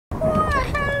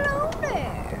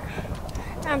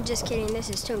I'm just kidding, this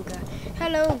is Tunka.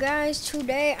 Hello guys,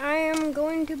 today I am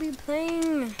going to be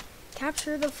playing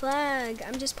Capture the Flag.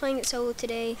 I'm just playing it solo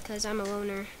today because I'm a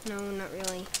loner. No, not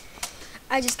really.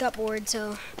 I just got bored,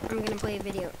 so I'm going to play a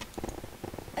video.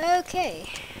 Okay,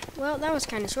 well that was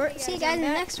kind of short. See you guys in the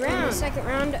next round. In the second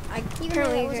round, I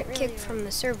currently got kicked from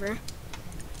the server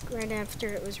right after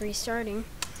it was restarting.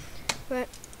 But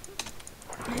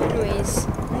anyways,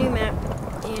 new map,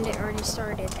 and it already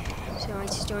started, so I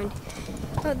just joined.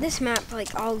 Well, this map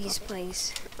like always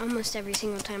plays. Almost every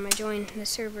single time I join the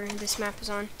server, this map is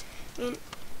on. And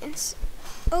it's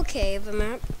okay of a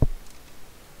map.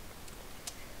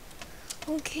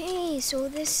 Okay, so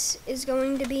this is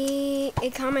going to be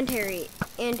a commentary.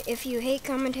 And if you hate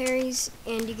commentaries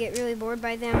and you get really bored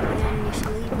by them, then you should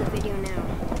leave the video now.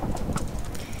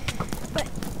 But,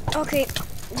 okay,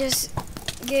 just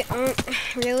get on,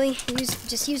 really?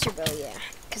 Just use your bow, yeah.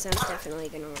 Because that's definitely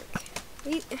going to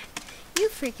work. You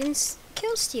freaking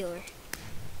kill stealer.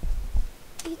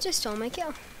 He just stole my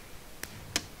kill.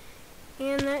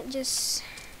 And that just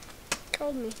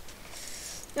killed me.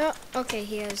 Oh, okay,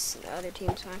 he has the other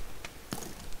team's fine.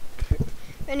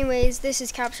 Anyways, this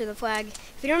is Capture the Flag.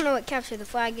 If you don't know what Capture the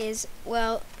Flag is,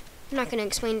 well, I'm not going to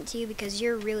explain it to you because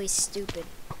you're really stupid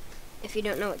if you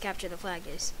don't know what Capture the Flag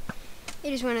is.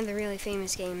 It is one of the really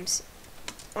famous games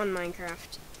on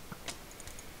Minecraft.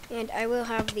 And I will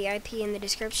have the IP in the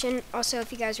description. Also,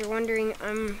 if you guys are wondering,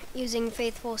 I'm using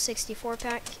Faithful 64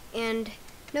 pack, and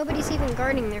nobody's even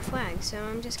guarding their flag, so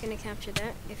I'm just going to capture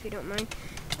that, if you don't mind.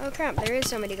 Oh crap, there is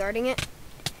somebody guarding it.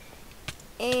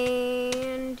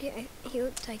 And he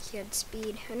looked like he had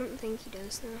speed. I don't think he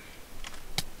does, though.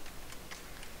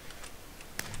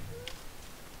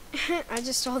 I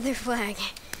just stole their flag.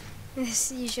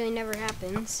 This usually never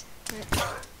happens. But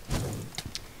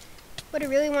what I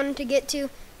really wanted to get to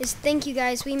is thank you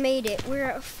guys, we made it. We're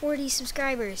at 40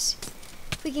 subscribers.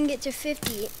 If we can get to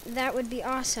 50, that would be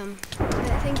awesome.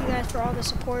 But thank you guys for all the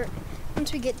support.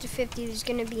 Once we get to 50, there's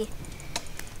going to be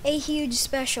a huge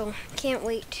special. Can't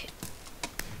wait.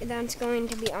 That's going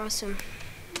to be awesome.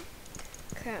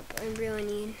 Crap, I really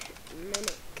need a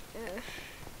medic.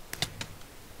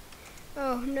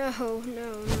 Oh, no.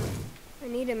 I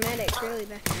need a medic really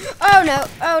bad. Oh no,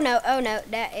 oh no.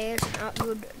 That is not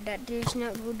good. That is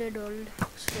not good at all.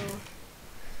 So,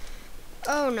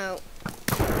 oh no.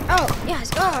 Oh, yes.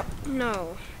 Oh,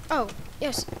 no. Oh,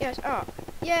 yes. Oh,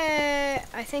 yeah.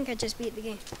 I think I just beat the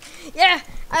game. Yeah,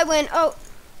 I win. Oh,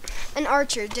 an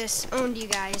archer just owned you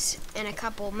guys in a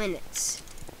couple minutes.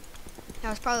 That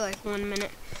was probably like 1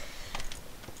 minute.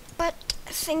 But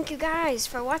thank you guys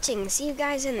for watching. See you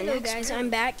guys in the next round. I'm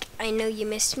back. I know you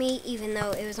missed me, even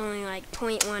though it was only like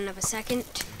 0.1 of a second.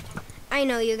 I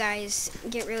know you guys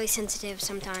get really sensitive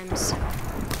sometimes.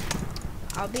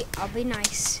 I'll be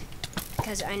nice,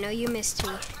 because I know you missed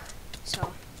me.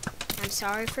 So, I'm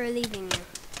sorry for leaving you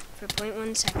for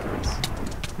 0.1 seconds.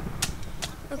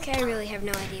 Okay, I really have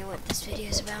no idea what this video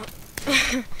is about.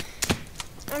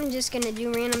 I'm just gonna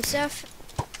do random stuff.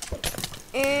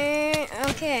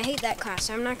 Okay, I hate that class,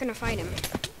 so I'm not gonna fight him.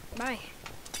 Bye.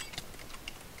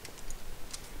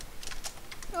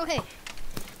 Okay,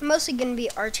 I'm mostly gonna be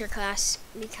archer class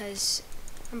because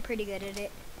I'm pretty good at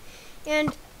it.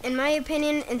 And in my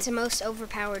opinion, it's the most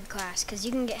overpowered class because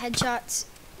you can get headshots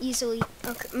easily.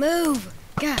 Okay, move!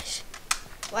 Gosh,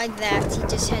 like that, he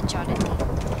just headshotted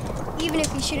me. Even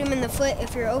if you shoot him in the foot,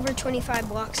 if you're over 25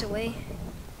 blocks away,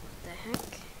 what the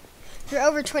heck? If you're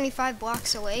over 25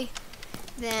 blocks away,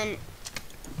 then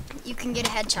you can get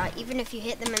a headshot, even if you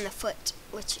hit them in the foot,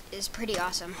 which is pretty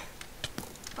awesome.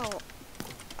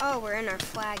 Oh, we're in our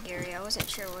flag area. I wasn't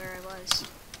sure where I was.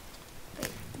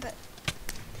 Wait, but...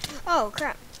 Oh,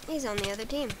 crap. He's on the other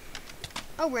team.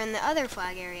 Oh, we're in the other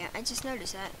flag area. I just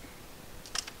noticed that.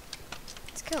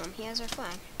 Let's kill him. He has our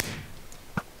flag.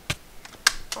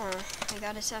 Oh, I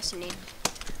got assassinated.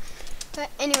 But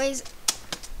anyways,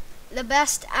 the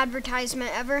best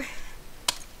advertisement ever.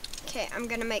 Okay, I'm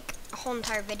gonna make a whole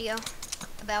entire video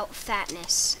about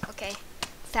fatness, okay?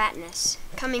 Fatness.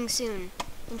 Coming soon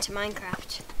into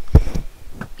Minecraft.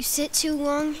 You sit too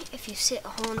long, if you sit a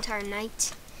whole entire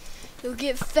night, you'll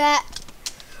get fat.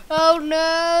 Oh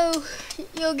no!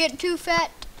 You'll get too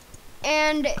fat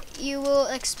and you will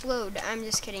explode. I'm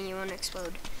just kidding, you won't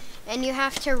explode. And you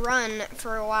have to run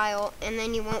for a while and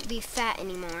then you won't be fat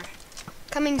anymore.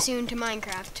 Coming soon to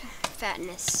Minecraft.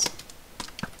 Fatness.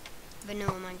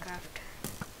 Vanilla Minecraft.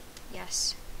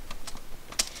 Yes.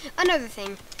 Another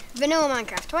thing. Vanilla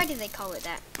Minecraft. Why do they call it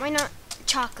that? Why not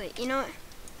chocolate? You know what?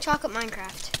 Chocolate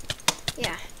Minecraft.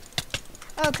 Yeah.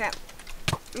 Oh crap.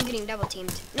 I'm getting double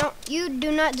teamed. No, you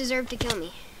do not deserve to kill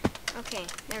me. Okay,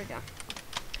 there we go.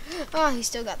 Oh, he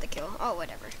still got the kill. Oh,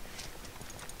 whatever.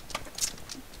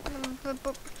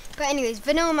 But anyways,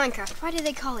 vanilla Minecraft. Why do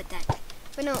they call it that?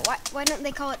 Vanilla. Why don't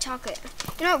they call it chocolate?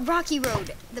 You know, Rocky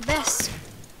Road. The best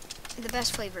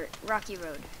flavor. Rocky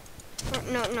Road.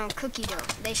 No, cookie dough.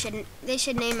 They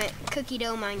should name it Cookie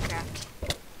Dough Minecraft.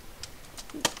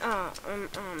 Oh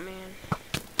man.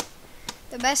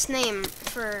 The best name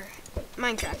for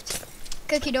Minecraft.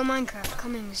 Cookie Dough Minecraft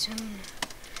coming soon.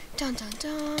 Dun dun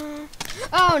dun.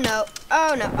 Oh no.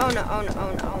 Oh no. Oh no. Oh no.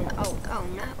 Oh no. Oh no. Oh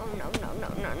no. Oh no.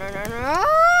 No.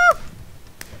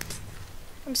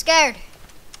 I'm scared.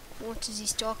 What does he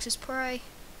stalks his prey?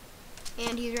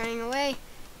 And he's running away.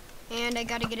 And I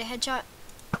gotta get a headshot.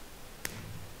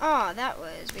 Oh, that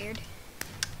was weird.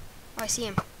 Oh, I see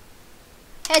him.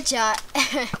 Headshot.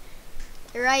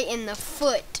 Right in the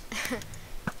foot.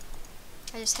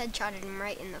 I just headshotted him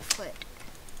right in the foot.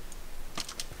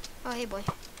 Oh, hey boy.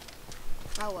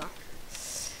 Oh well.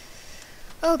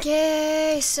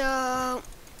 Okay, so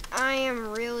I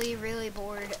am really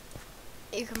bored.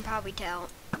 You can probably tell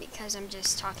because I'm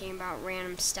just talking about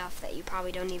random stuff that you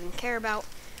probably don't even care about.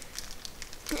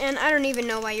 And I don't even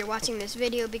know why you're watching this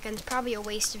video because it's probably a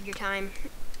waste of your time.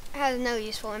 It has no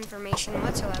useful information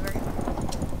whatsoever.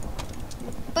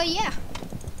 But yeah.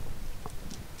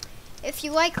 If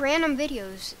you like random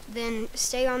videos, then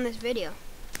stay on this video.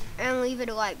 And leave it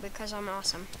a like because I'm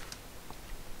awesome.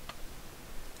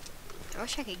 I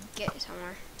wish I could get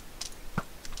somewhere.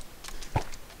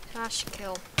 Slash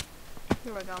kill.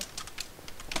 Here we go.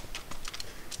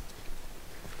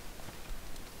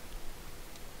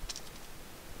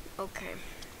 Okay.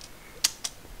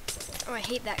 Oh, I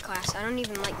hate that class. I don't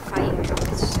even like fighting now.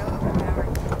 It's so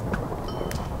overpowered.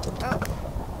 Oh.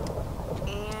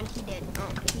 And he did.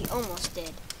 Oh, he almost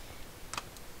did.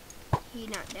 He's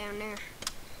not down there.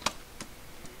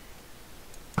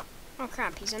 Oh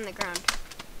crap, he's in the ground.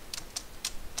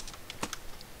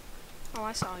 Oh,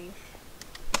 I saw you.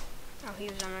 Oh, he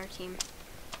was on our team.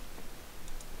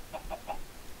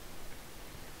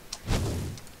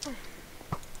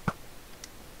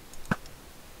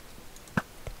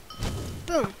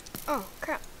 Boom. Oh,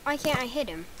 crap. Why can't I hit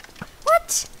him?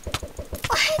 What?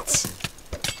 What?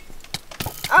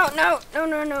 Oh, no.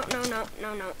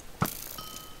 No.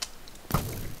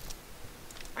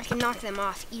 I can knock them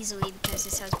off easily because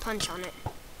this has punch on it.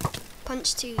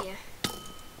 Punch to you.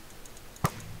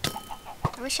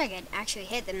 I wish I could actually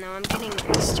hit them though. I'm getting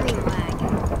extreme lag.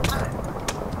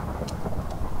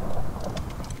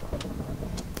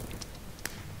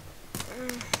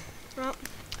 Well,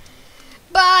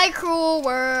 bye, cruel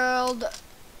world.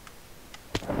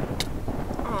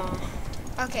 Oh,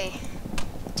 okay.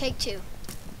 Take two.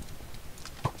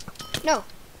 No,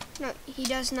 he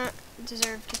does not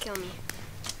deserve to kill me.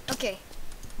 Okay,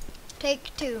 take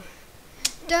two.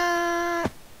 Duh.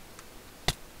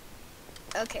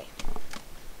 Okay.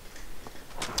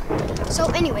 So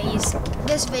anyways,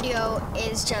 this video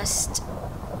is just,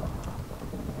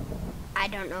 I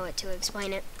don't know what to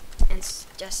explain it. It's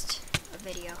just a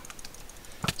video.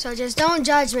 So just don't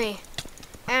judge me.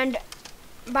 And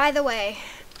by the way,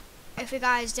 if you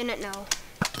guys didn't know,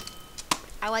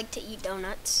 I like to eat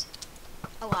donuts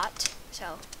a lot.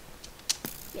 So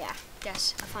yeah,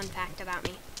 just a fun fact about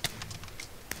me.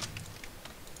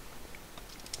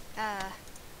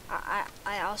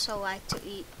 I also like to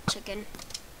eat chicken.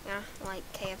 Yeah, like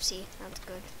KFC. That's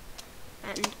good.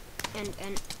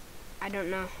 And I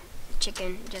don't know,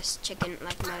 chicken, just chicken,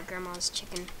 like my grandma's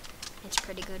chicken. It's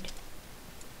pretty good.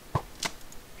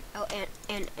 Oh,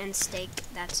 and steak.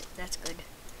 That's good.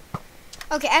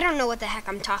 Okay, I don't know what the heck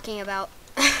I'm talking about.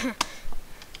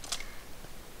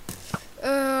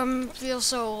 Feel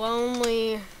so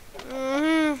lonely.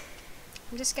 I'm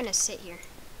just gonna sit here.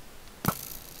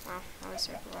 Wow, that was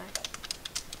circle lag.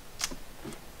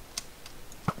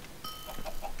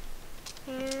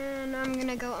 And I'm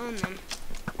gonna go own them.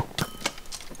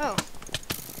 Oh.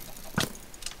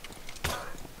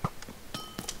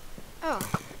 Oh.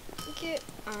 Get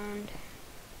owned.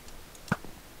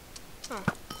 Oh.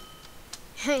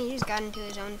 He just got into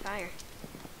his own fire.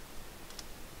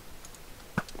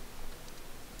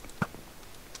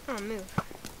 Oh, move.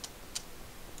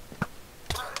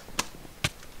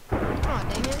 Oh,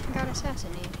 dang it. Got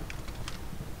assassinated.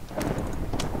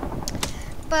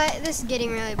 But this is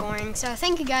getting really boring, so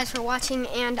thank you guys for watching,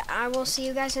 and I will see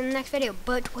you guys in the next video.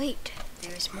 But wait,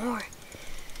 there's more.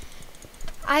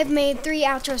 I've made 3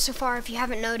 outros so far, if you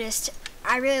haven't noticed.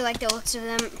 I really like the looks of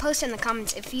them. Post in the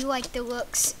comments if you like the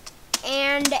looks,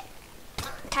 and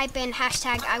type in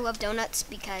hashtag I love donuts,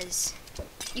 because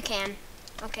you can.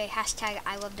 Okay, hashtag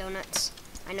I love donuts.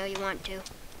 I know you want to,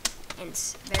 and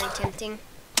it's very tempting.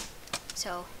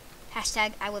 So,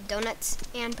 hashtag I love donuts,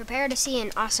 and prepare to see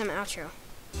an awesome outro.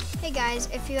 Hey guys,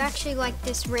 if you actually like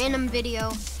this random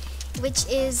video, which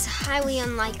is highly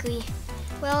unlikely,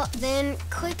 well, then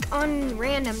click on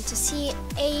random to see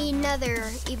another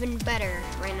even better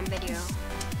random video.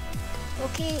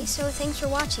 Okay, so thanks for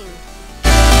watching.